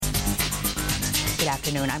Good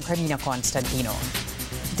afternoon. I'm Carmina Constantino.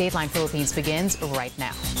 Dateline Philippines begins right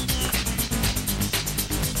now.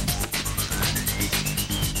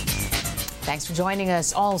 Thanks for joining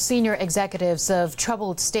us. All senior executives of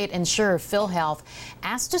troubled state insurer PhilHealth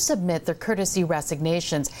asked to submit their courtesy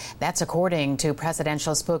resignations. That's according to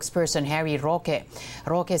presidential spokesperson Harry Roque.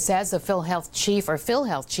 Roque says the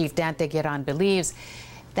PhilHealth chief Dante Giran believes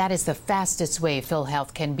that is the fastest way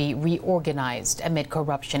PhilHealth can be reorganized amid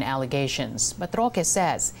corruption allegations. But Roque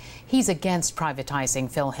says he's against privatizing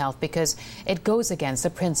PhilHealth because it goes against the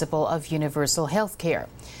principle of universal health care.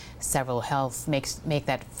 Several make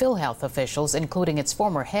that PhilHealth officials, including its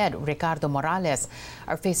former head, Ricardo Morales,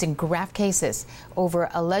 are facing grave cases over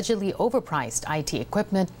allegedly overpriced IT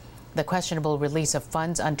equipment, the questionable release of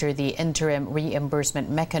funds under the interim reimbursement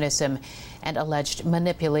mechanism, and alleged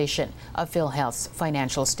manipulation of PhilHealth's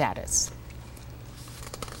financial status.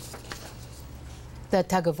 The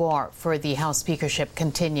tug-of-war for the House speakership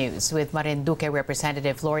continues, with Marinduque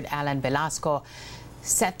Representative Lord Alan Velasco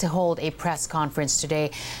set to hold a press conference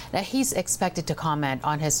today. Now, he's expected to comment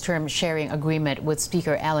on his term sharing agreement with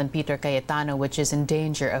Speaker Alan Peter Cayetano, which is in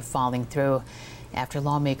danger of falling through after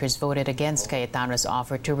lawmakers voted against Cayetano's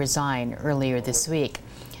offer to resign earlier this week.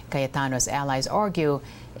 Cayetano's allies argue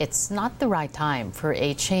it's not the right time for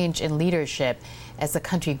a change in leadership as the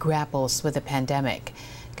country grapples with the pandemic.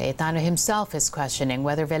 Cayetano himself is questioning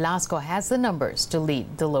whether Velasco has the numbers to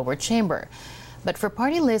lead the lower chamber. But for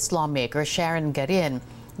party list lawmaker Sharon Garin,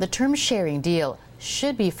 the term sharing deal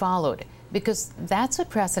should be followed because that's what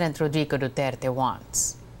President Rodrigo Duterte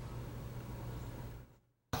wants.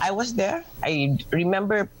 I was there. I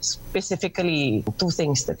remember specifically two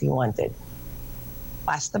things that he wanted.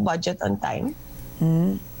 Pass the budget on time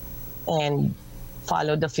and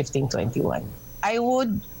follow the 1521. I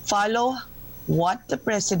would follow what the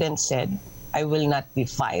president said. I will not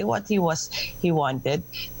defy what he wanted,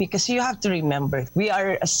 because you have to remember, we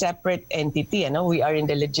are a separate entity. We are in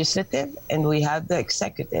the legislative and we have the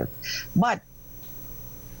executive. But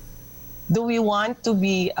do we want to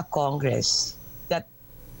be a Congress that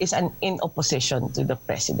is in opposition to the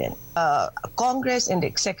president? A Congress and the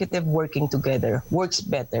executive working together works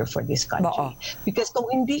better for this country. Because kung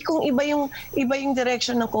iba yung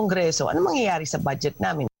direction ng Kongreso, ano mangyayari sa budget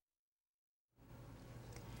namin?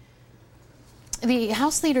 The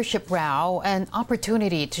House leadership row, an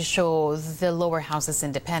opportunity to show the lower house's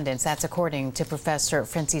independence. That's according to Professor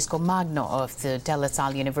Francisco Magno of the De La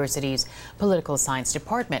Salle University's Political Science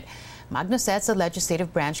Department. Magno says the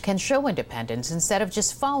legislative branch can show independence instead of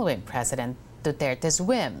just following President Duterte's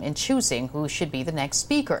whim in choosing who should be the next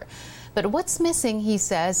speaker. But what's missing, he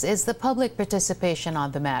says, is the public participation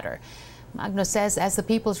on the matter. Magno says as the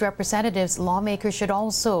people's representatives, lawmakers should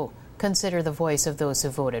also consider the voice of those who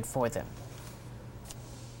voted for them.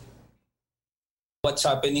 What's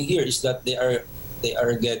happening here is that they are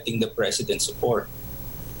getting the president's support,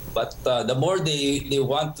 but the more they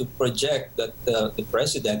want to project that the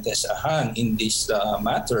president has a hand in this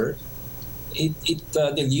matter, it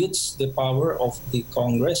dilutes the power of the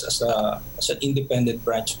Congress as an independent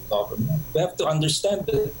branch of government. We have to understand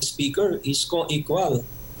that the speaker is co-equal.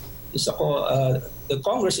 The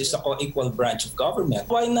Congress is a co-equal branch of government.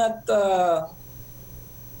 Why not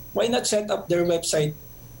set up their website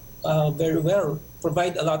very well?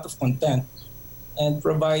 Provide a lot of content and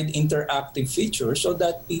provide interactive features so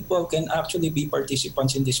that people can actually be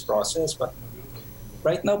participants in this process. But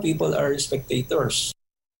right now, people are spectators.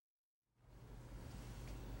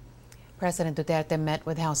 President Duterte met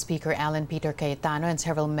with House Speaker Alan Peter Cayetano and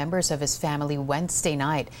several members of his family Wednesday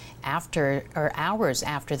night hours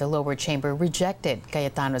after the lower chamber rejected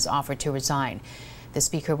Cayetano's offer to resign. The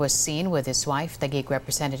speaker was seen with his wife, Taguig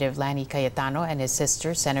Representative Lani Cayetano, and his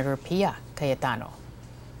sister, Senator Pia Cayetano.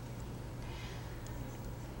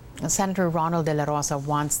 Senator Ronald De La Rosa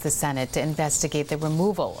wants the Senate to investigate the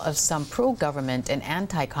removal of some pro-government and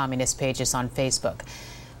anti-communist pages on Facebook.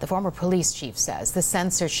 The former police chief says the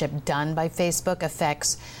censorship done by Facebook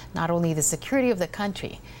affects not only the security of the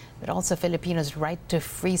country, but also Filipinos' right to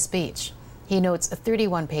free speech. He notes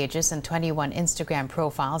 31 pages and 21 Instagram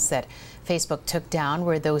profiles that Facebook took down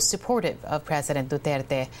were those supportive of President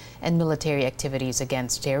Duterte and military activities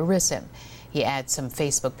against terrorism. He adds some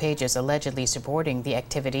Facebook pages allegedly supporting the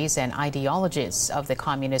activities and ideologies of the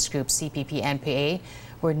communist group CPP-NPA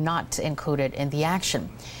were not included in the action.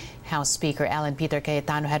 House Speaker Alan Peter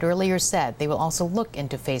Cayetano had earlier said they will also look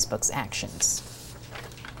into Facebook's actions.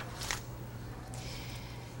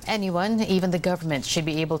 Anyone, even the government, should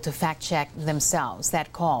be able to fact-check themselves.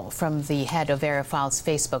 That call from the head of Verifile's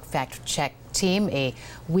Facebook fact-check team a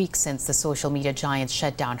week since the social media giants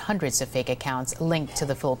shut down hundreds of fake accounts linked to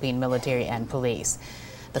the Philippine military and police.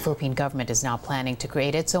 The Philippine government is now planning to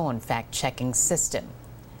create its own fact-checking system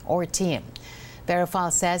or team.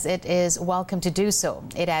 Verifile says it is welcome to do so.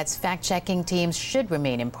 It adds fact-checking teams should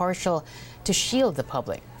remain impartial to shield the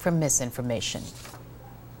public from misinformation.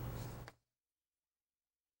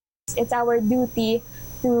 It's our duty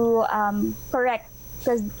to correct,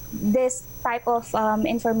 because this type of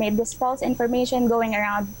this false information going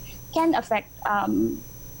around can affect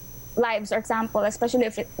lives, for example, especially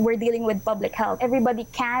if we're dealing with public health. Everybody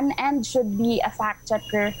can and should be a fact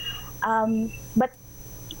checker, but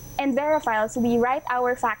in Verifiles, we write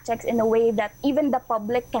our fact checks in a way that even the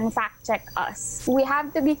public can fact check us. We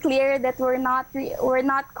have to be clear that we're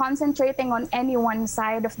not concentrating on any one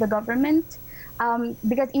side of the government.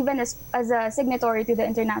 Because even as a signatory to the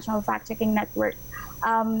International Fact-Checking Network,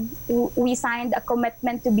 we signed a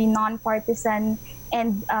commitment to be non-partisan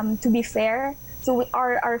and to be fair. So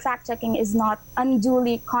our fact-checking is not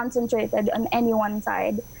unduly concentrated on any one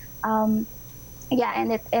side. And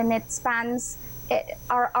it spans.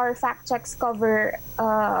 Our fact checks cover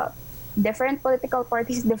different political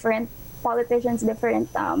parties, different politicians, different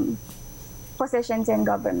positions in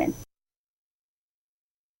government.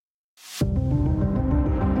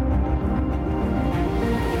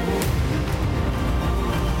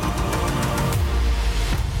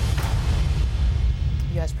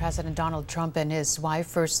 U.S. President Donald Trump and his wife,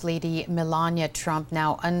 First Lady Melania Trump,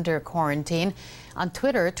 now under quarantine. On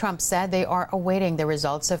Twitter, Trump said they are awaiting the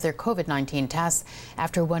results of their COVID-19 tests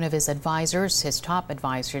after one of his advisors, his top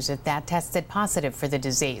advisors at that, tested positive for the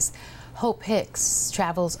disease. Hope Hicks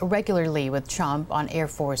travels regularly with Trump on Air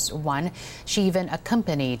Force One. She even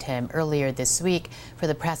accompanied him earlier this week for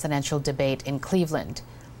the presidential debate in Cleveland.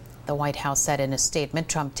 The White House said in a statement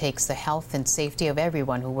Trump takes the health and safety of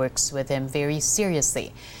everyone who works with him very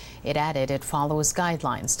seriously. It added it follows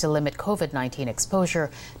guidelines to limit COVID-19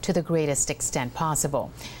 exposure to the greatest extent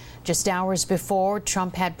possible. Just hours before,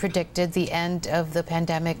 Trump had predicted the end of the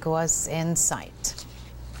pandemic was in sight.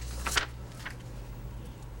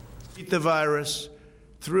 The virus.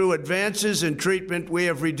 Through advances in treatment, we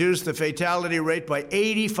have reduced the fatality rate by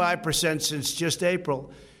 85% since just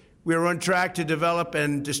April. We are on track to develop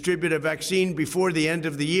and distribute a vaccine before the end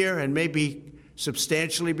of the year, and maybe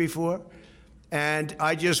substantially before. And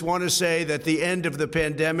I just want to say that the end of the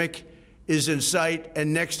pandemic is in sight,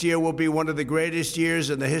 and next year will be one of the greatest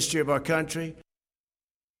years in the history of our country.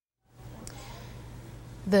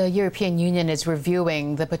 The European Union is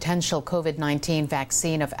reviewing the potential COVID-19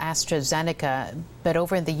 vaccine of AstraZeneca, but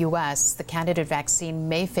over in the U.S., the candidate vaccine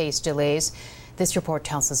may face delays. This report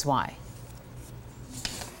tells us why.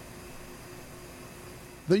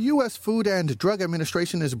 The U.S. Food and Drug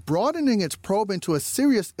Administration is broadening its probe into a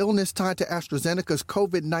serious illness tied to AstraZeneca's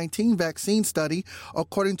COVID-19 vaccine study,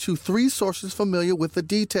 according to 3 sources familiar with the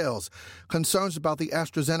details. Concerns about the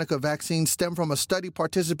AstraZeneca vaccine stem from a study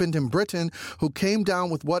participant in Britain who came down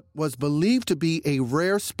with what was believed to be a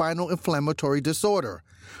rare spinal inflammatory disorder.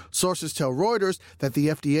 Sources tell Reuters that the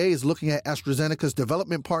FDA is looking at AstraZeneca's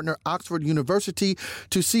development partner, Oxford University,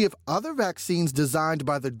 to see if other vaccines designed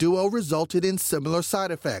by the duo resulted in similar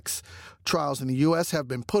side effects. Trials in the U.S. have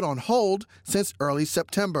been put on hold since early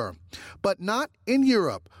September, but not in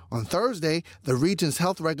Europe. On Thursday, the region's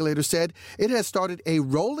health regulator said it has started a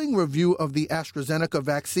rolling review of the AstraZeneca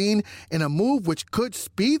vaccine in a move which could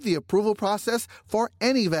speed the approval process for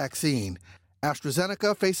any vaccine.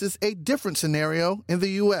 AstraZeneca faces a different scenario in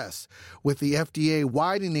the U.S. With the FDA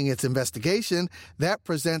widening its investigation, that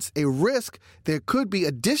presents a risk there could be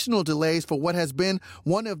additional delays for what has been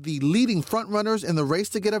one of the leading frontrunners in the race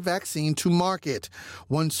to get a vaccine to market.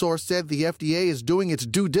 One source said the FDA is doing its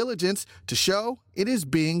due diligence to show it is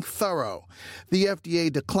being thorough. The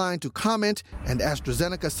FDA declined to comment, and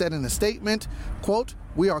AstraZeneca said in a statement, quote,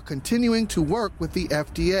 "We are continuing to work with the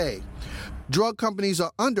FDA." Drug companies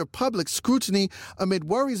are under public scrutiny amid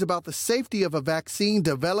worries about the safety of a vaccine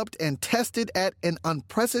developed and tested at an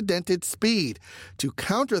unprecedented speed. To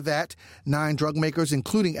counter that, 9 drug makers,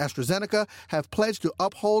 including AstraZeneca, have pledged to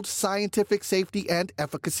uphold scientific safety and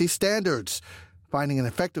efficacy standards. Finding an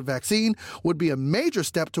effective vaccine would be a major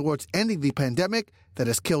step towards ending the pandemic that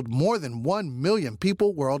has killed more than 1 million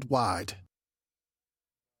people worldwide.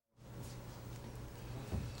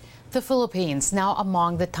 The Philippines, now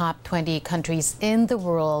among the top 20 countries in the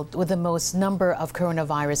world with the most number of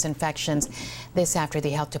coronavirus infections. This after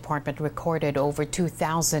the health department recorded over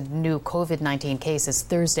 2,000 new COVID-19 cases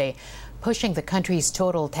Thursday, pushing the country's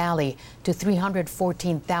total tally to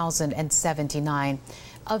 314,079.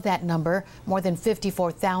 Of that number, more than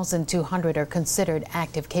 54,200 are considered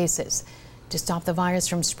active cases. To stop the virus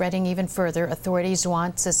from spreading even further, authorities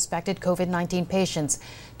want suspected COVID-19 patients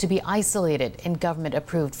to be isolated in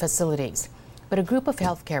government-approved facilities. But a group of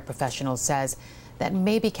healthcare professionals says that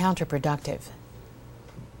may be counterproductive.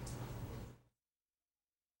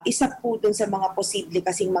 Isa po dun sa mga posible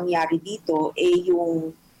kasing mangyari dito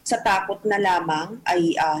yung sa takot na lamang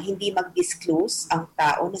ay hindi mag-disclose ang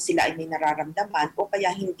tao na sila ay may nararamdaman o kaya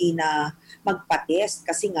hindi na magpa-test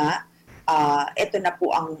kasi nga ito na po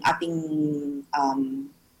ang ating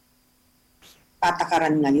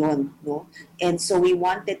patakaran ngayon, no? And so we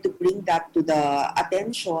wanted to bring that to the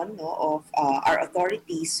attention, no, of our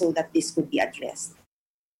authorities so that this could be addressed.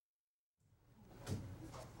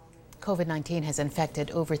 COVID-19 has infected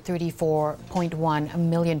over 34.1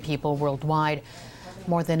 million people worldwide.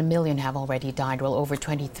 More than 1 million have already died, while over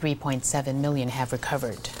 23.7 million have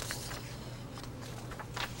recovered.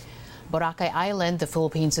 Boracay Island, the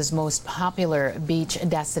Philippines' most popular beach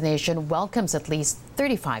destination, welcomes at least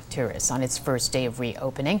 35 tourists on its first day of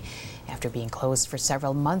reopening after being closed for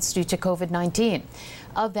several months due to COVID-19.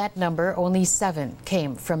 Of that number, only 7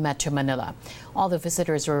 came from Metro Manila. All the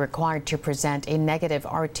visitors were required to present a negative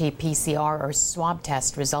RT-PCR or swab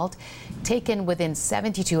test result taken within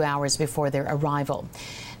 72 hours before their arrival.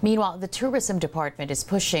 Meanwhile, the tourism department is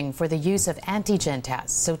pushing for the use of antigen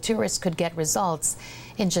tests so tourists could get results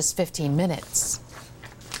in just 15 minutes.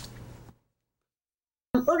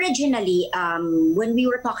 Originally, when we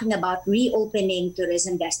were talking about reopening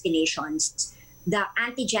tourism destinations, the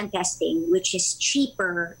antigen testing, which is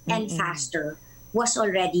cheaper and faster, was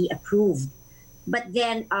already approved. But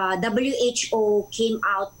then WHO came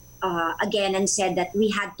out again and said that we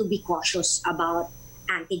had to be cautious about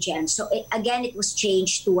antigen. So it was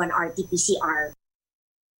changed to an RT-PCR.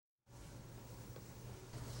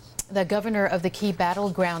 The governor of the key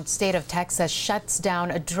battleground state of Texas shuts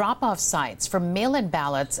down drop-off sites for mail-in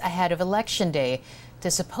ballots ahead of Election Day to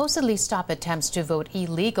supposedly stop attempts to vote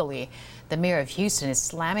illegally. The mayor of Houston is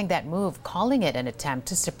slamming that move, calling it an attempt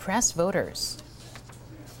to suppress voters.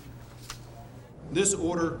 This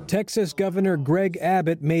order. Texas Governor Greg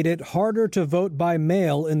Abbott made it harder to vote by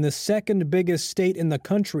mail in the second biggest state in the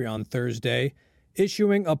country on Thursday,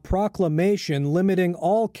 issuing a proclamation limiting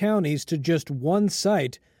all counties to just one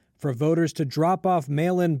site for voters to drop off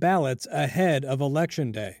mail-in ballots ahead of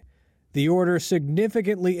Election Day. The order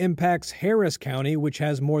significantly impacts Harris County, which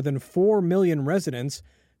has more than 4 million residents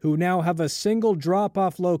who now have a single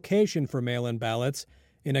drop-off location for mail-in ballots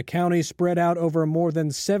in a county spread out over more than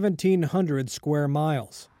 1,700 square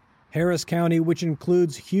miles. Harris County, which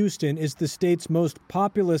includes Houston, is the state's most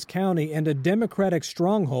populous county and a Democratic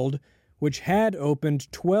stronghold, which had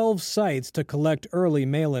opened 12 sites to collect early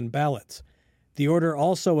mail-in ballots. The order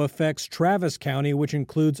also affects Travis County, which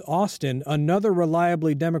includes Austin, another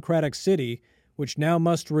reliably Democratic city, which now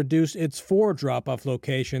must reduce its 4 drop-off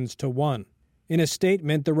locations to 1. In a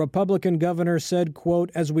statement, the Republican governor said,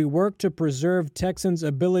 quote, "As we work to preserve Texans'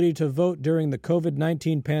 ability to vote during the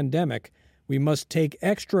COVID-19 pandemic, we must take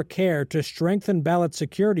extra care to strengthen ballot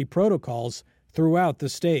security protocols throughout the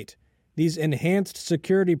state. These enhanced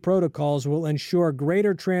security protocols will ensure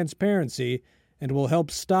greater transparency and will help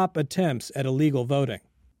stop attempts at illegal voting."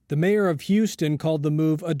 The mayor of Houston called the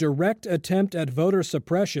move a direct attempt at voter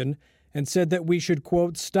suppression and said that we should,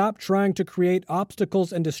 quote, "stop trying to create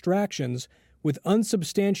obstacles and distractions with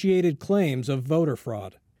unsubstantiated claims of voter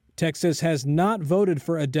fraud." Texas has not voted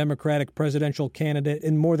for a Democratic presidential candidate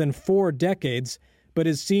in more than 4 decades, but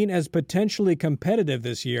is seen as potentially competitive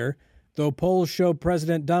this year, though polls show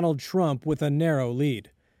President Donald Trump with a narrow lead.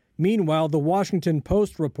 Meanwhile, the Washington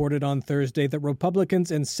Post reported on Thursday that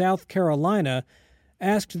Republicans in South Carolina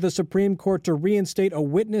asked the Supreme Court to reinstate a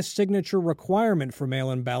witness signature requirement for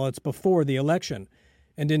mail-in ballots before the election.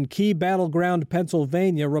 And in key battleground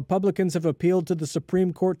Pennsylvania, Republicans have appealed to the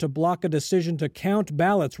Supreme Court to block a decision to count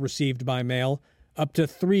ballots received by mail up to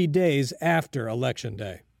 3 days after Election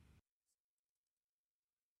Day.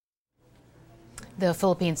 The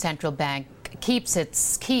Philippine Central Bank keeps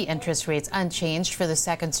its key interest rates unchanged for the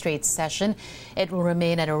second straight session. It will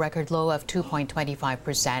remain at a record low of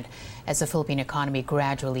 2.25% as the Philippine economy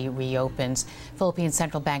gradually reopens. Philippine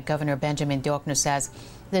Central Bank Governor Benjamin Diokno says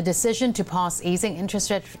the decision to pause easing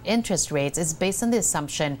interest rates is based on the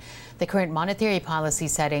assumption the current monetary policy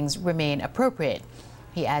settings remain appropriate.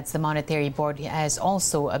 He adds the Monetary Board has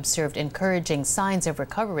also observed encouraging signs of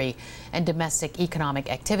recovery and domestic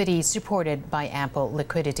economic activity supported by ample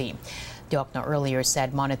liquidity. Diokno earlier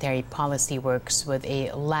said monetary policy works with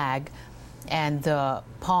a lag and the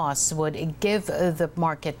pause would give the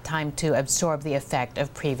market time to absorb the effect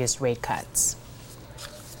of previous rate cuts.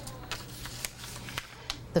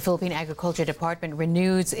 The Philippine Agriculture Department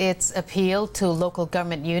renews its appeal to local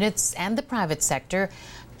government units and the private sector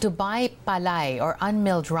to buy palay or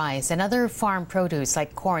unmilled rice and other farm produce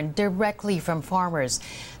like corn directly from farmers.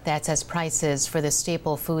 That's as prices for the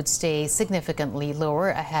staple food stay significantly lower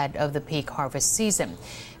ahead of the peak harvest season.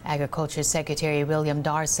 Agriculture Secretary William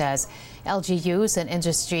Dar says LGUs and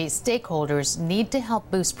industry stakeholders need to help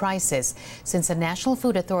boost prices since the National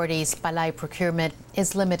Food Authority's palay procurement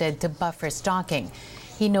is limited to buffer stocking.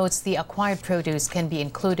 He notes the acquired produce can be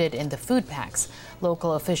included in the food packs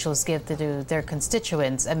local officials give to their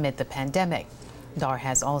constituents amid the pandemic. Dar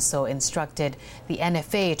has also instructed the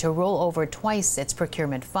NFA to roll over twice its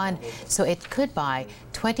procurement fund so it could buy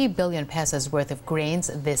 20 billion pesos worth of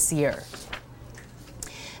grains this year.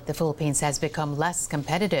 The Philippines has become less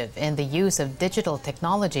competitive in the use of digital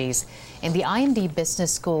technologies. In the I&D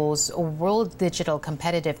Business School's World Digital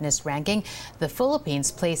Competitiveness Ranking, the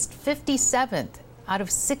Philippines placed 57th out of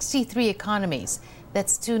 63 economies.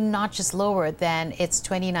 That's 2 notches lower than its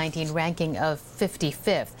 2019 ranking of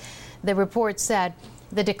 55th. The report said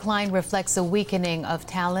the decline reflects a weakening of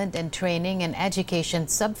talent and training and education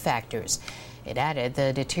subfactors. It added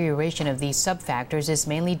the deterioration of these subfactors is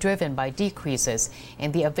mainly driven by decreases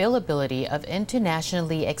in the availability of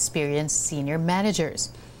internationally experienced senior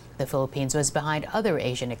managers. The Philippines was behind other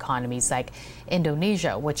Asian economies like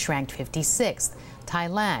Indonesia, which ranked 56th,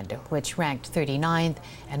 Thailand, which ranked 39th,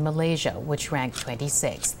 and Malaysia, which ranked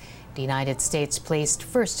 26th. The United States placed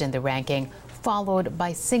first in the ranking, followed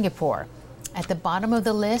by Singapore. At the bottom of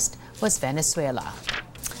the list was Venezuela.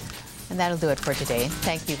 And that'll do it for today.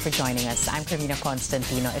 Thank you for joining us. I'm Carmina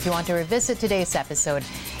Constantino. If you want to revisit today's episode,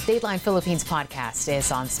 Dateline Philippines podcast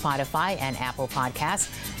is on Spotify and Apple Podcasts.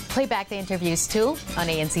 Play back the interviews too on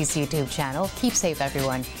ANC's YouTube channel. Keep safe,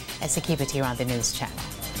 everyone, as we keep it here on the News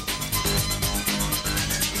Channel.